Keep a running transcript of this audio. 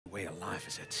life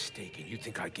is at stake, and you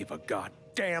think I give a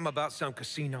goddamn about some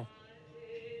casino?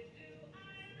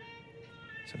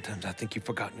 Sometimes I think you've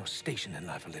forgotten your station in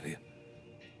life, Olivia.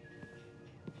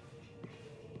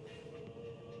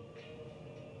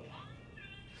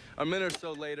 A minute or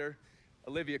so later,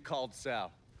 Olivia called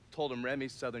Sal. Told him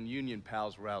Remy's Southern Union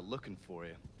pals were out looking for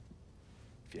you.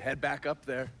 If you head back up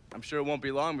there, I'm sure it won't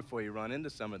be long before you run into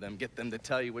some of them, get them to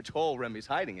tell you which hole Remy's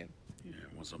hiding in. Yeah,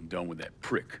 once I'm done with that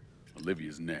prick,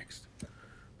 Olivia's next.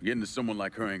 Getting to someone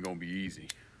like her ain't gonna be easy.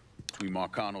 Between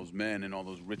Marcano's men and all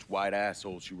those rich white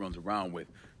assholes she runs around with,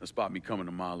 they'll spot me coming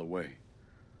a mile away.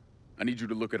 I need you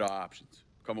to look at our options.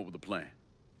 Come up with a plan.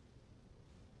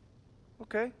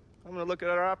 Okay, I'm gonna look at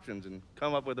our options and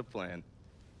come up with a plan.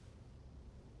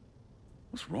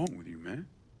 What's wrong with you, man?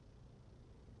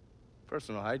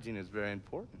 Personal hygiene is very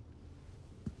important.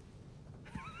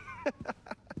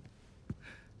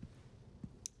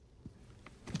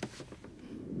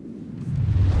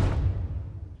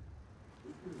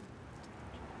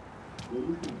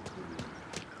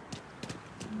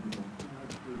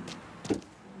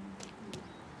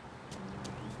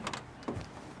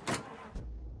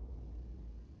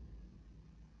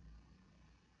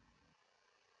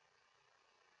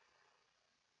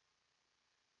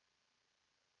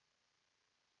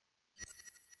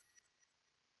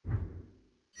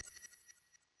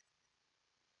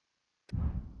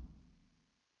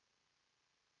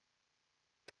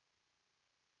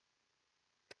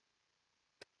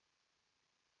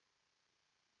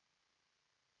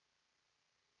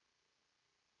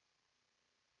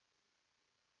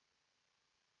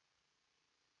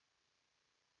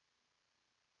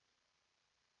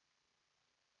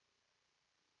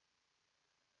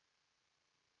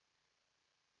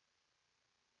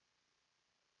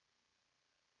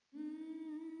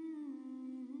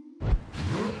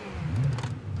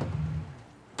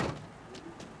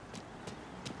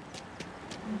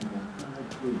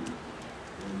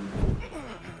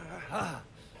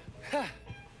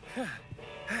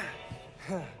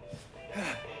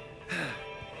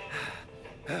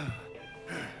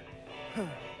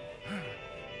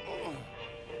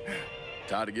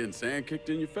 Tired of getting sand kicked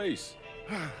in your face?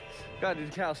 Gotta do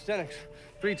calisthenics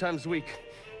 3 times a week.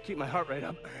 Keep my heart rate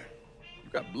up. You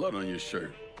got blood on your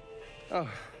shirt. Oh,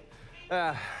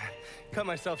 cut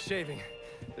myself shaving.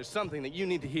 There's something that you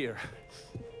need to hear.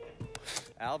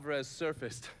 Alvarez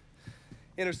surfaced.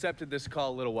 Intercepted this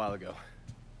call a little while ago.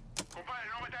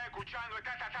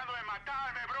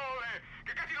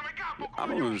 I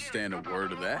don't understand a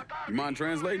word of that. You mind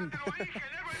translating?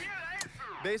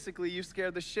 Basically, you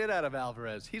scared the shit out of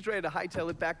Alvarez. He's ready to hightail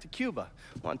it back to Cuba.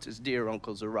 Wants his dear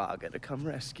Uncle Zaraga to come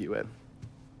rescue him.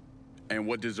 And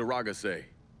what did Zaraga say?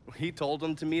 He told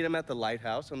him to meet him at the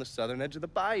lighthouse on the southern edge of the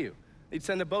bayou. They'd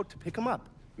send a boat to pick him up.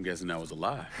 I'm guessing that was a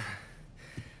lie.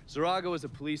 Zaraga was a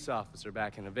police officer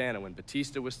back in Havana when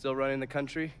Batista was still running the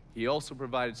country. He also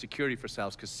provided security for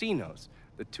Sal's casinos.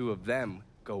 The two of them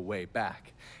go way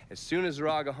back. As soon as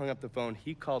Zaraga hung up the phone,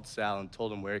 he called Sal and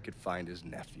told him where he could find his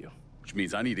nephew. Which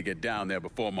means I need to get down there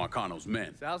before Marcano's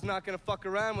men. Sal's not gonna fuck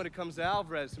around when it comes to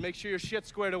Alvarez, so make sure your shit's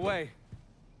squared away.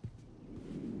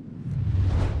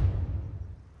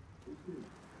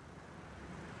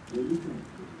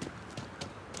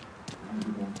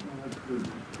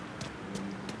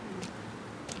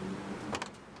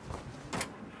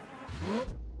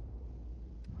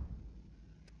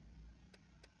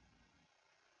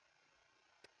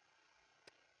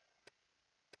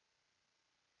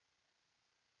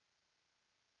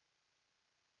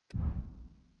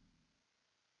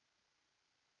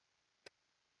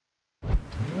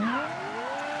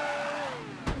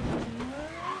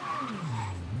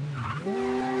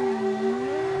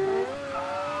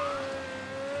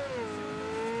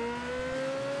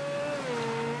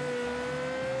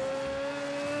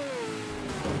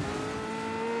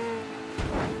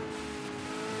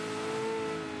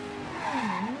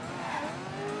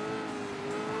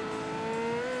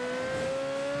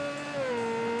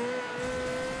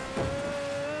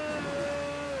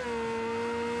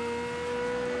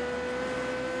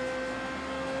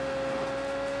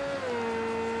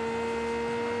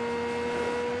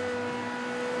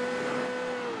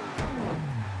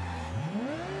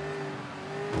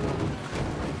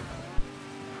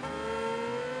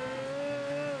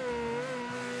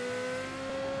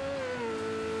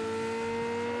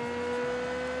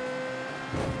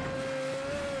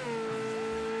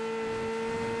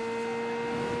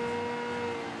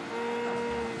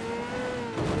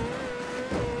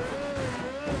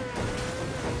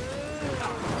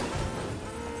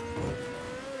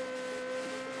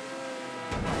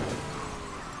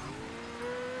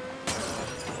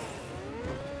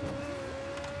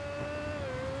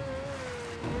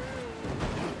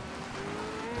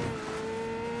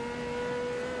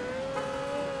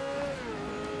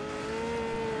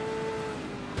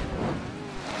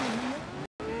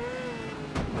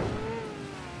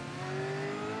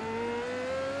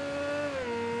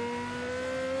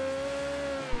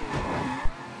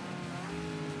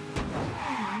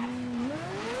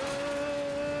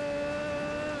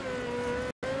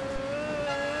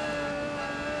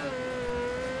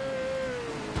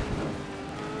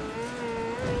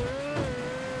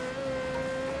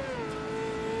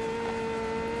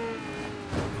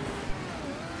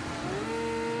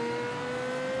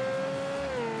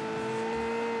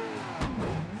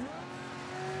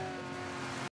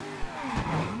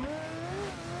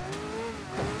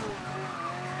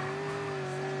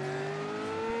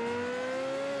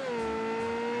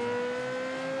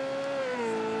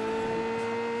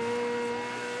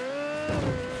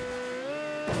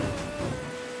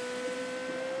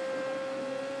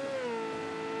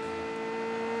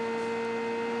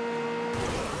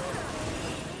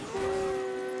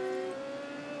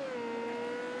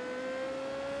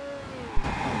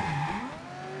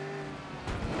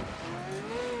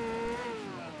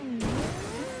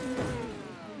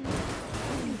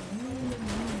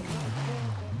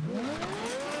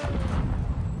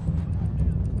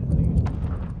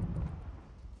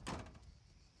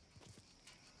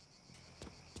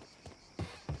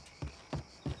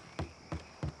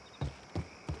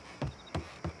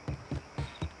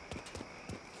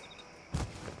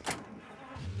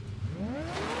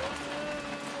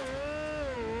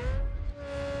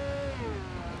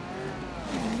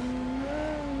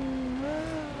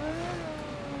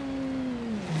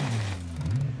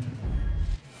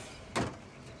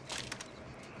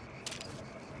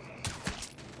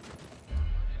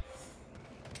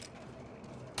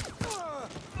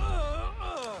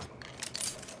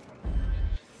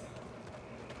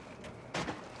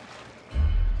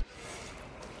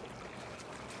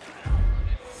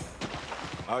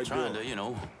 Trying to, you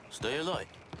know, stay alive.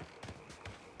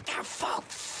 Ah,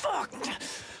 fuck!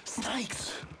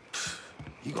 Snakes!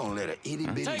 You gonna let an itty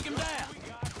bitty... Take him down!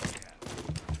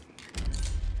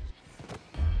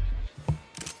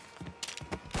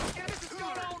 Yeah, this has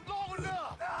gone on long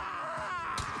enough!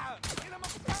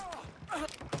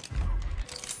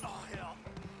 Oh, hell.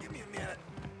 Give me a minute.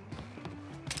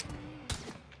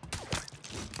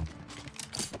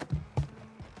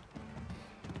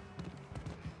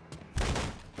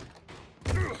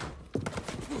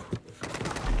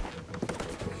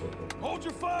 Hold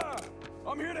your fire!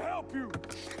 I'm here to help you!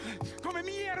 Come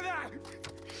mierda!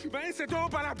 Váyanse todo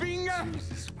para la pinga!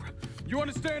 You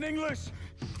understand English?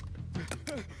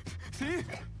 See?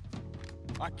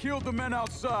 I killed the men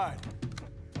outside.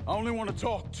 I only want to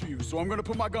talk to you, so I'm gonna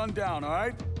put my gun down, all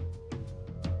right?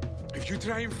 If you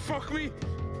try and fuck me,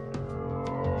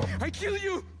 I kill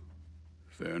you!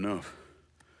 Fair enough.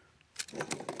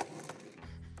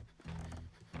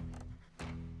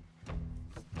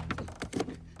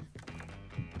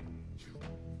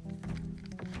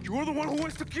 You're the one who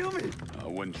wants to kill me! I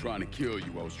wasn't trying to kill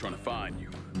you, I was trying to find you.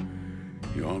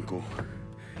 Your uncle,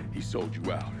 he sold you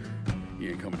out. He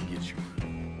ain't coming to get you.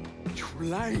 You're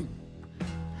lying.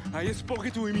 I just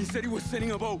spoke to him, he said he was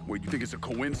sending a boat. Wait, you think it's a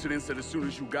coincidence that as soon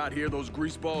as you got here, those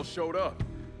greaseballs showed up?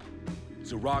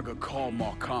 Zaraga called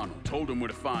Marcano, told him where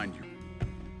to find you.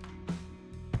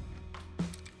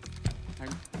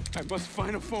 I must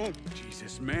find a phone.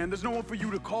 Jesus, man, there's no one for you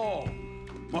to call.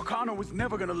 Marcano was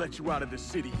never gonna let you out of the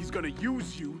city. He's gonna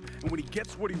use you, and when he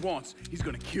gets what he wants, he's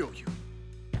gonna kill you.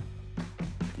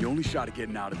 The only shot at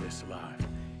getting out of this alive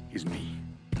is me.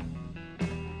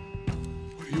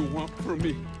 What do you want from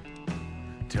me?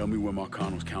 Tell me where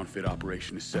Marcano's counterfeit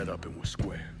operation is set up and we're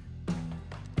square.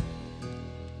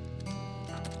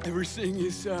 Everything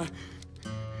is,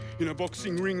 in a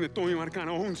boxing ring that Tony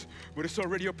Marcano owns, but it's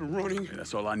already up and running. Yeah,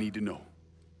 that's all I need to know.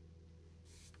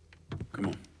 Come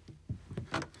on.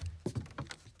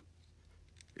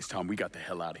 It's time we got the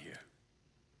hell out of here.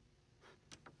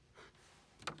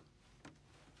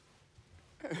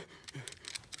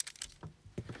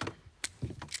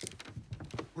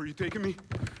 Where are you taking me?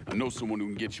 I know someone who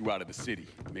can get you out of the city.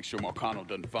 Make sure Marcano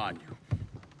doesn't find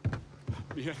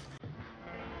you. Yeah.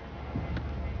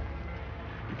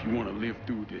 If you want to live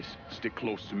through this, stick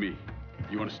close to me.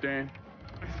 You understand?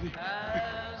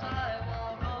 As I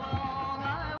walk along,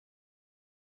 I...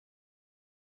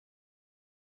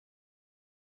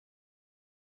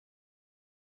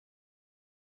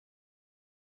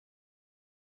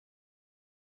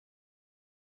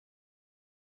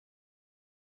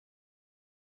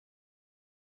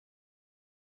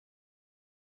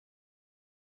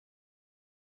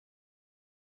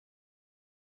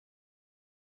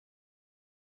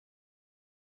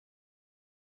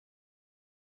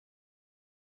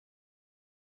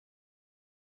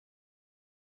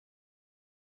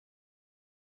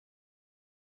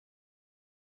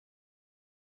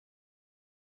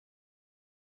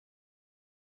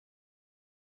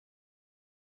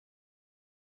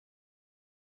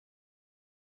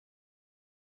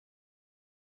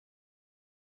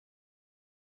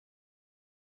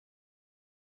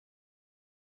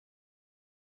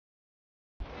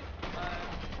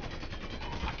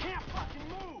 Can't fucking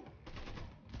move!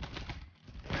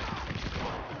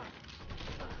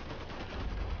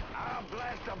 I'll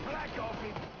blast the black off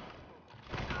him!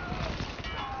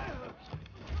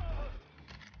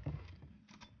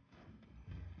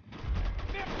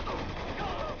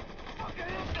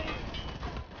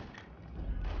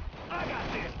 I got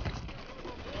this!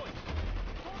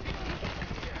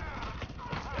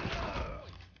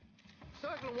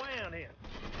 Circling around here.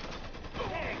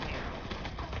 Heck yeah.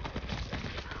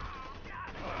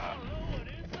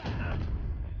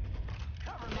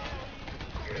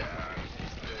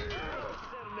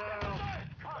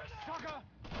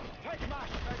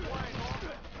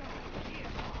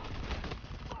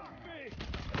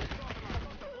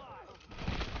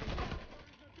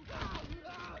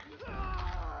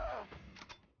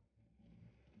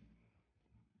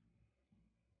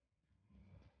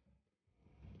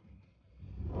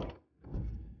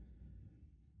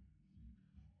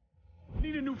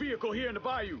 Need a new vehicle here in the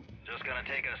bayou. Just gonna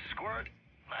take a squirt,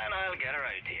 and I'll get her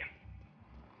out to you.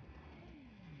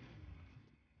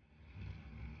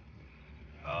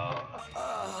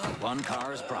 One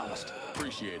car as promised.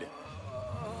 Appreciate it.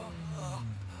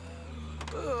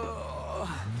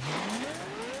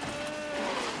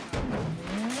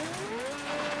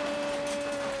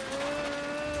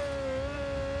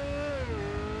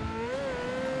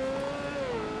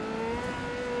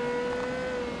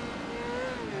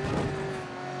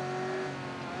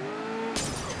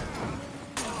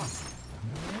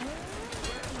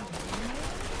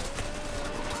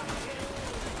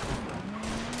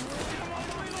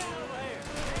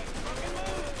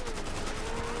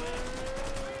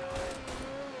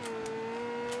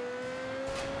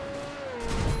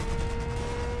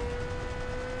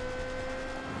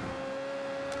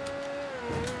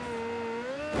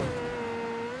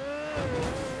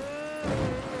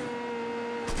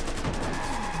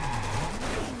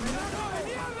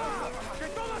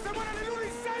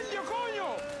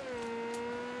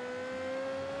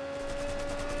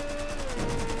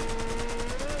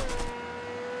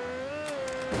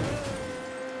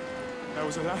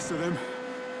 was the last of them,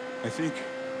 I think.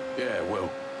 Yeah, well,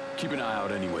 keep an eye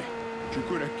out anyway. You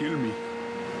could have killed me.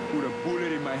 Put a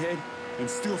bullet in my head and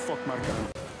still fuck Marcano.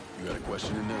 You got a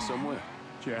question in there somewhere?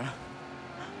 Yeah?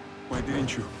 Why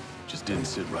didn't you? Just didn't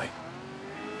sit right.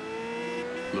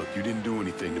 Look, you didn't do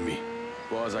anything to me. As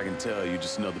far as I can tell, you're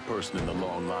just another person in the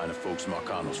long line of folks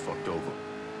Marcano's fucked over.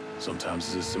 Sometimes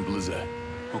it's as simple as that.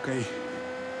 Okay.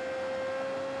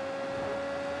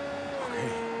 Okay.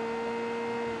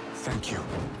 Thank you.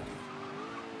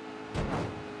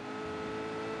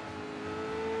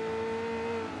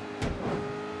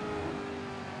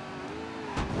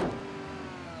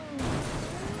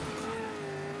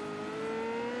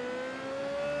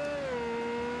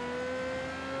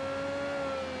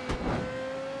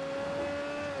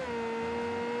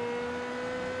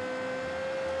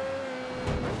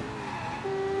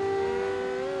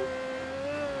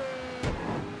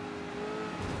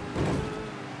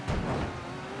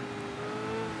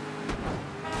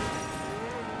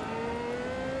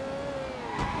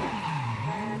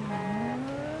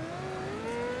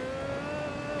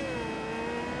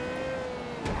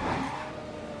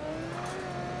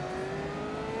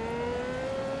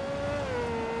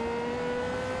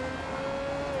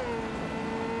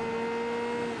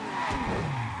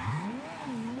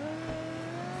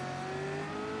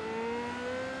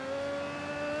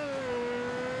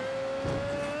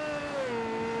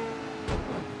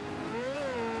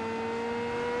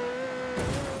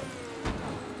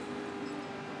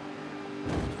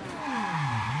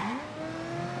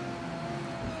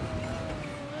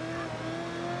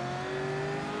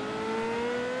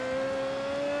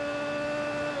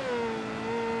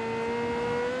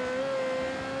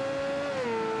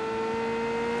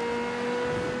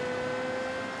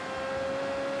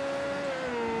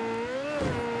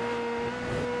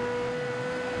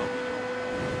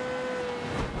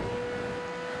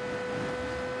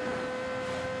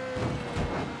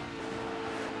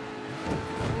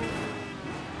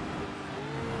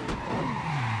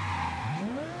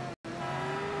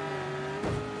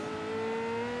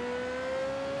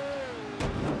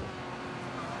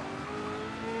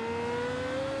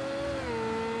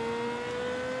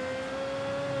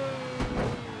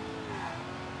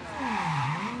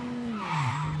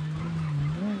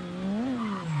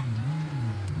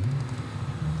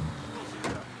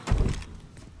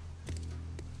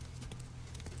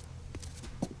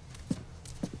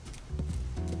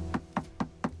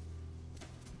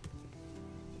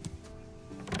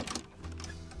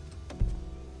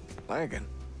 Lincoln,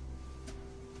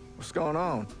 what's going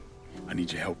on? I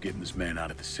need your help getting this man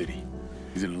out of the city.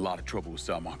 He's in a lot of trouble with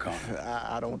Sal Marcano.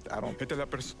 I don't... Esta es la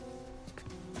person.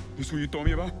 This who you told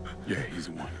me about? Yeah, he's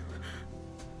the one.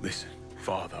 Listen,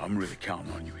 Father, I'm really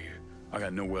counting on you here. I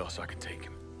got nowhere else I can take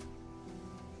him.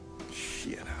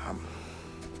 Shit,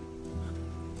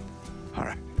 all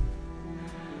right.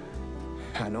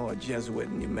 I know a Jesuit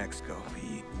in New Mexico.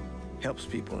 He helps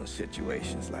people in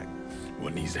situations like...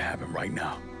 What needs to happen right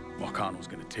now? Marcano's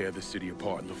gonna tear the city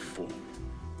apart looking for him.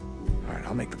 All right,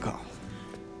 I'll make the call.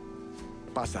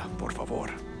 Pasa, por favor.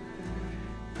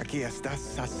 Aquí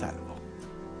estás a salvo.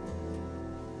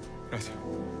 Gracias.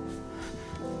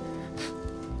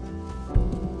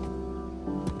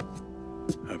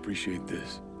 I appreciate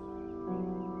this.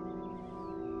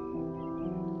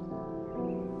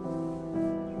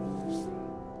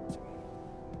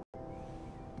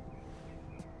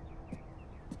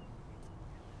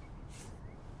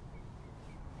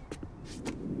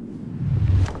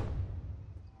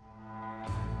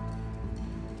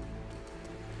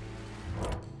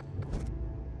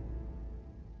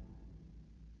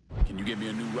 Can you get me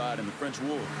a new ride in the French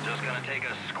War? Just gonna take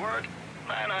a squirt,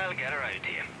 and I'll get her out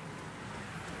to you.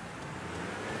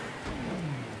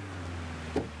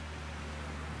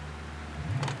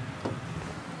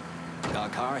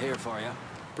 Got a car here for you.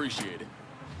 Appreciate it.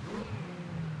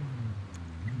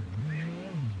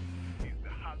 He's the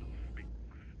Hollow Sphinx,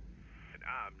 and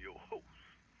I'm your host.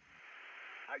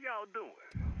 How y'all doing?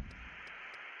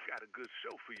 Got a good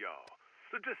show for y'all,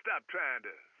 so just stop trying to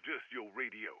adjust your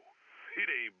radio. It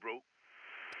ain't broke.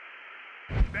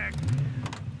 Back.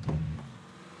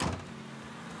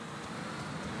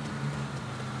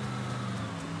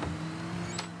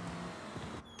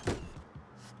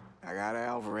 I got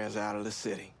Alvarez out of the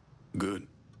city. Good.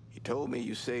 He told me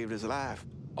you saved his life.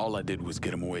 All I did was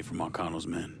get him away from Marcano's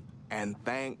men. And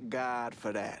thank God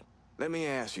for that. Let me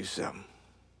ask you something.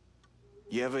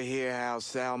 You ever hear how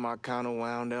Sal Marcano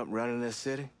wound up running this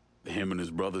city? Him and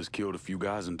his brothers killed a few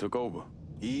guys and took over.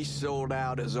 He sold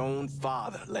out his own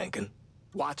father, Lincoln.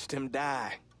 Watched him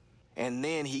die. And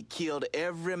then he killed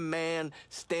every man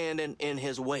standing in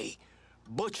his way.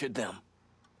 Butchered them.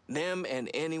 Them and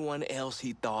anyone else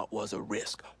he thought was a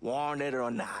risk, warranted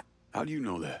or not. How do you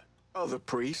know that? Other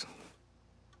priests.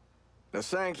 The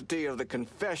sanctity of the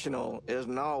confessional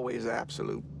isn't always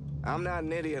absolute. I'm not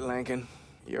an idiot, Lincoln.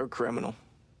 You're a criminal.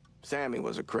 Sammy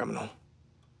was a criminal.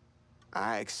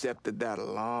 I accepted that a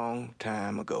long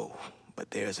time ago.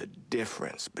 But there's a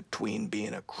difference between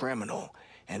being a criminal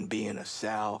and being a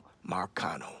Sal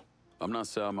Marcano. I'm not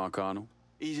Sal Marcano.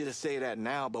 Easy to say that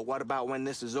now, but what about when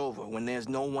this is over, when there's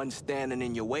no one standing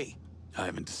in your way? I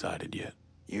haven't decided yet.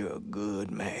 You're a good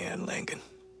man, Lincoln.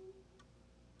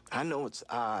 I know it's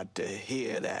odd to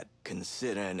hear that,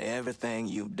 considering everything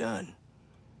you've done.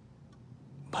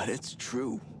 But it's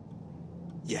true.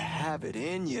 You have it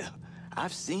in you.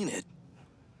 I've seen it.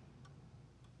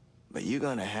 But you're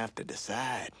gonna have to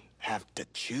decide, have to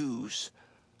choose,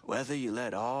 whether you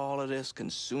let all of this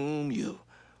consume you,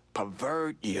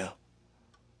 pervert you,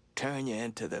 turn you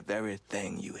into the very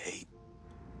thing you hate.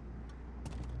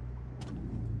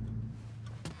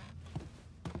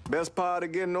 Best part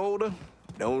of getting older,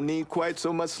 don't need quite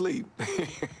so much sleep.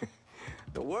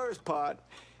 The worst part,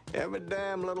 every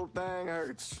damn little thing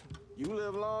hurts. You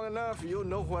live long enough, you'll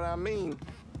know what I mean.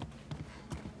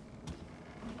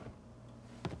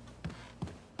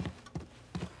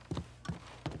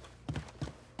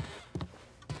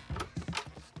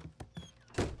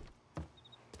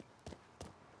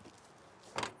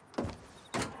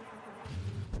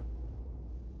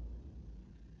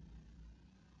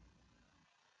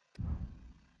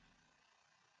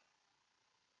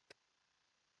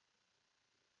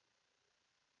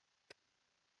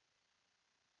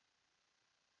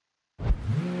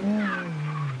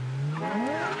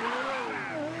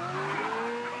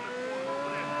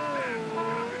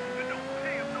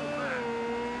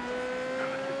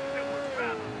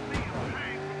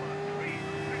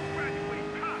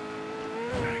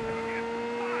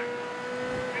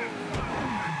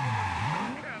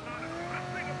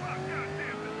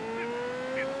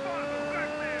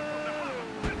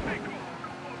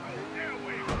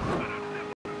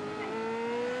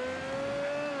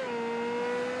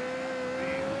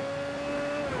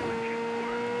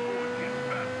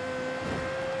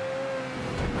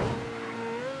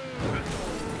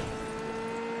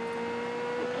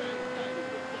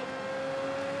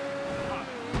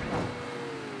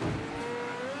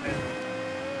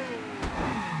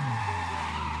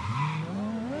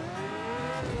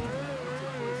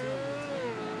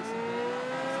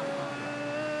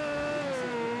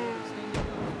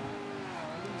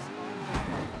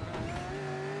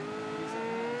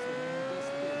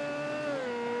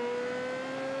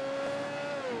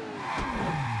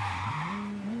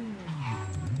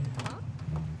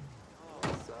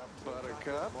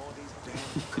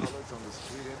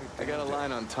 I got a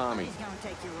line on Tommy.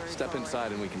 Step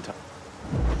inside and we can talk.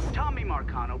 Tommy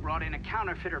Marcano brought in a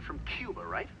counterfeiter from Cuba,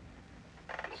 right?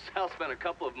 Sal spent a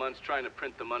couple of months trying to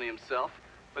print the money himself,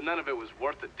 but none of it was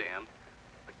worth a damn.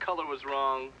 The color was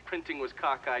wrong, printing was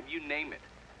cockeyed, you name it.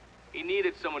 He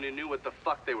needed someone who knew what the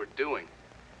fuck they were doing.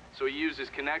 So he used his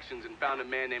connections and found a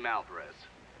man named Alvarez.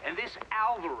 And this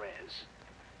Alvarez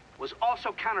was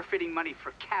also counterfeiting money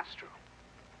for Castro.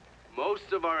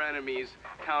 Most of our enemies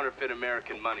counterfeit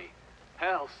American money.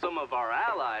 Hell, some of our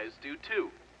allies do too.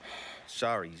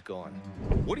 Sorry, he's gone.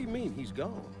 What do you mean, he's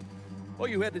gone? All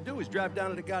you had to do was drive down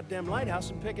to the goddamn lighthouse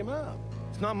and pick him up.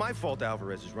 It's not my fault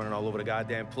Alvarez is running all over the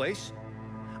goddamn place.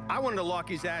 I wanted to lock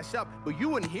his ass up, but you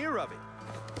wouldn't hear of it.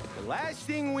 The last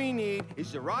thing we need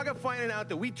is Zaraga finding out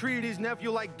that we treated his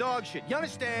nephew like dog shit. You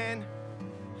understand?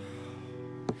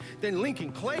 Then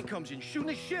Lincoln Clay comes in shooting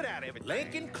the shit out of everything.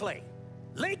 Lincoln Clay.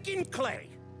 Lincoln Clay.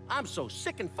 I'm so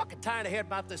sick and fucking tired of hearing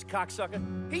about this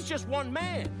cocksucker. He's just one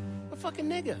man. A fucking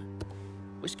nigger.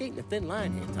 We're skating a thin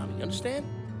line here, Tommy, you understand?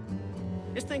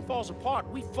 This thing falls apart,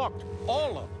 we fucked.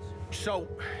 All of us. So,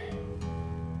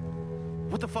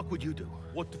 what the fuck would you do?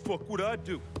 What the fuck would I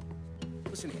do?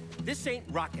 Listen here, this ain't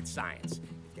rocket science.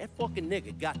 If that fucking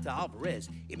nigga got to Alvarez,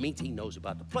 it means he knows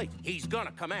about the place. He's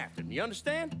gonna come after him, you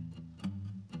understand?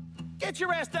 Get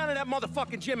your ass down to that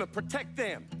motherfucking gym and protect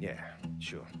them. Yeah,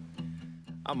 sure.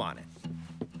 I'm on it.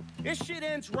 This shit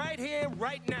ends right here,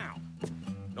 right now.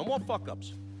 No more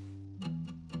fuck-ups.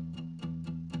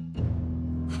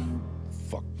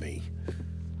 Fuck me.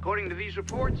 According to these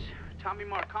reports, Tommy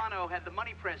Marcano had the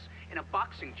money press in a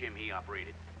boxing gym he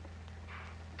operated.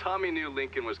 Tommy knew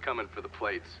Lincoln was coming for the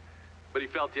plates, but he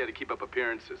felt he had to keep up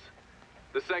appearances.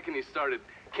 The second he started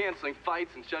canceling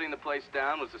fights and shutting the place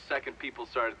down was the second people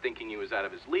started thinking he was out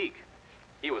of his league.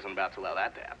 He wasn't about to allow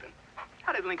that to happen.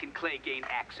 How did Lincoln Clay gain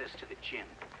access to the gym?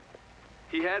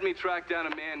 He had me track down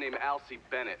a man named Alcee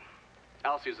Bennett.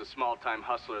 Alcee is a small-time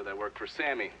hustler that worked for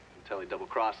Sammy until he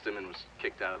double-crossed him and was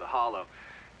kicked out of the Hollow.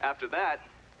 After that,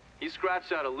 he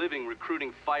scratched out a living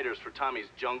recruiting fighters for Tommy's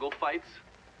jungle fights.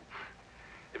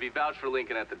 If he vouched for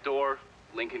Lincoln at the door,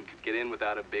 Lincoln could get in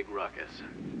without a big ruckus.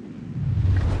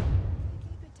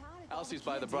 Alcee's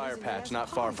by the Briar Patch, not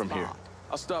far from here.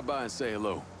 I'll stop by and say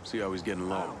hello, see how he's getting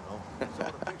along.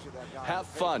 Have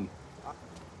fun.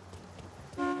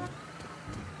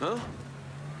 Huh?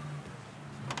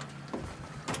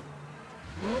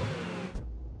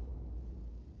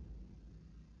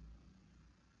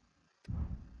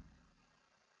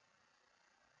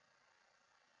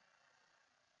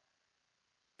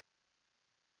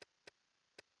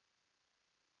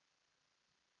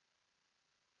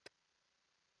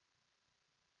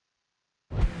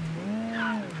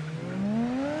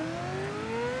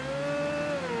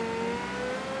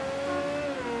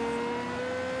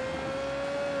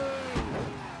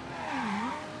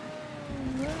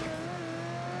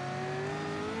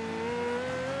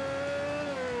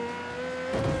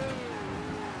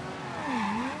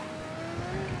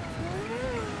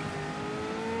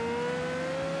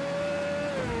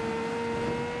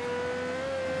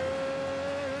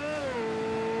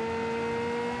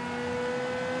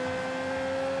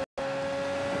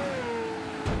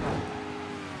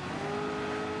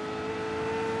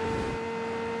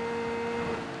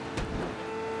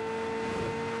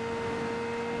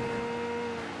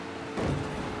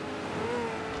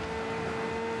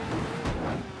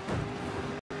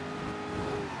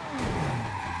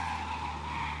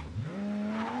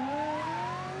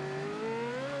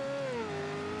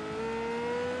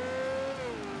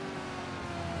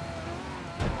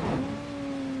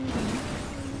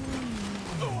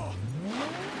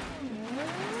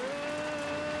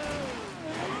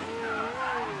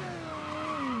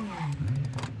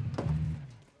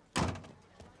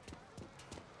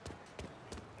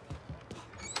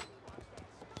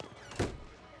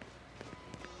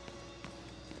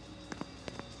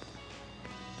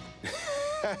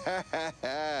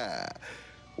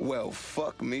 Well,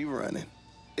 fuck me running.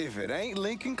 If it ain't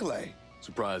Lincoln Clay.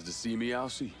 Surprised to see me,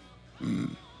 Alcee?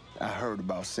 I heard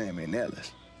about Sammy and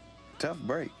Ellis. Tough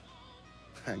break.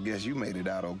 I guess you made it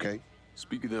out okay.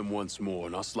 Speak of them once more,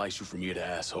 and I'll slice you from ear to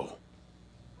asshole.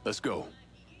 Let's go.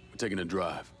 We're taking a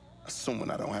drive. Assuming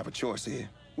I don't have a choice here.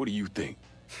 What do you think?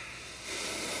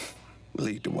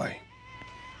 Lead the way.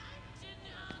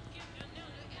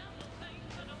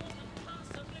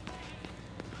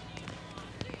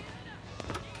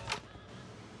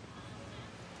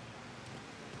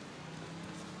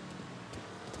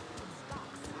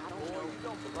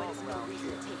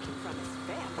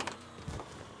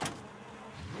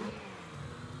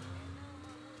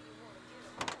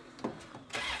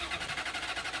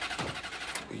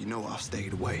 You know I've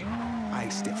stayed away. I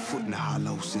ain't stepped foot in the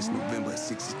Hollow since November of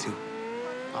 '62.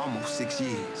 Almost 6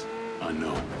 years. I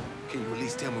know. Can you at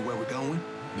least tell me where we're going?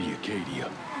 The Acadia.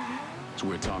 It's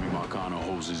where Tommy Marcano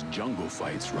holds his jungle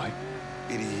fights, right?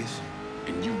 It is.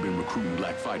 And you've been recruiting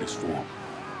black fighters for him.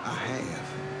 I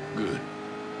have. Good.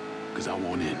 Because I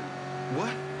want in.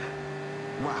 What?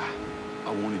 Why?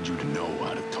 I wanted you to know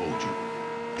I'd have told you.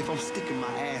 If I'm sticking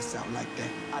my ass out like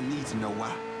that, I need to know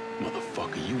why.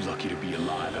 Motherfucker, you lucky to be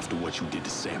alive after what you did to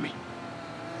Sammy.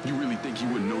 You really think he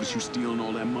wouldn't notice you stealing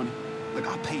all that money? Look,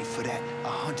 I paid for that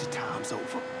 100 times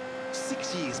over.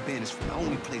 6 years banished from the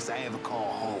only place I ever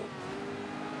call home.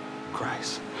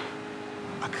 Christ.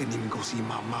 I couldn't even go see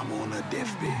my mama on her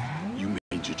deathbed. You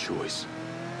made your choice.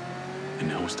 And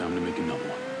now it's time to make another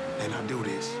one. And I do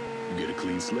this. You get a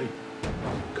clean slate.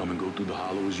 Come and go through the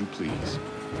Hollow as you please.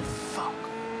 Fuck.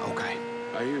 Okay.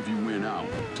 I hear if you win out,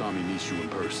 Tommy meets you in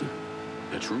person.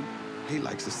 That true? He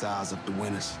likes to size up the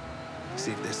winners.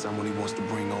 See if there's someone he wants to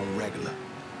bring on regular.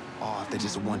 Or if they're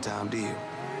just a one-time deal.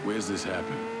 Where's this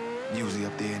happening? Usually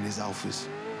up there in his office.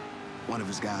 One of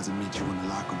his guys will meet you in the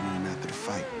locker room after the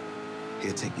fight.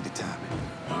 He'll take you to timing.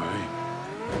 All right.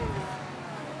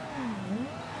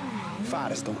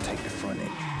 Fighters don't take the front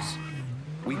entrance.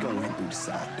 We go in through the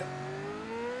side door.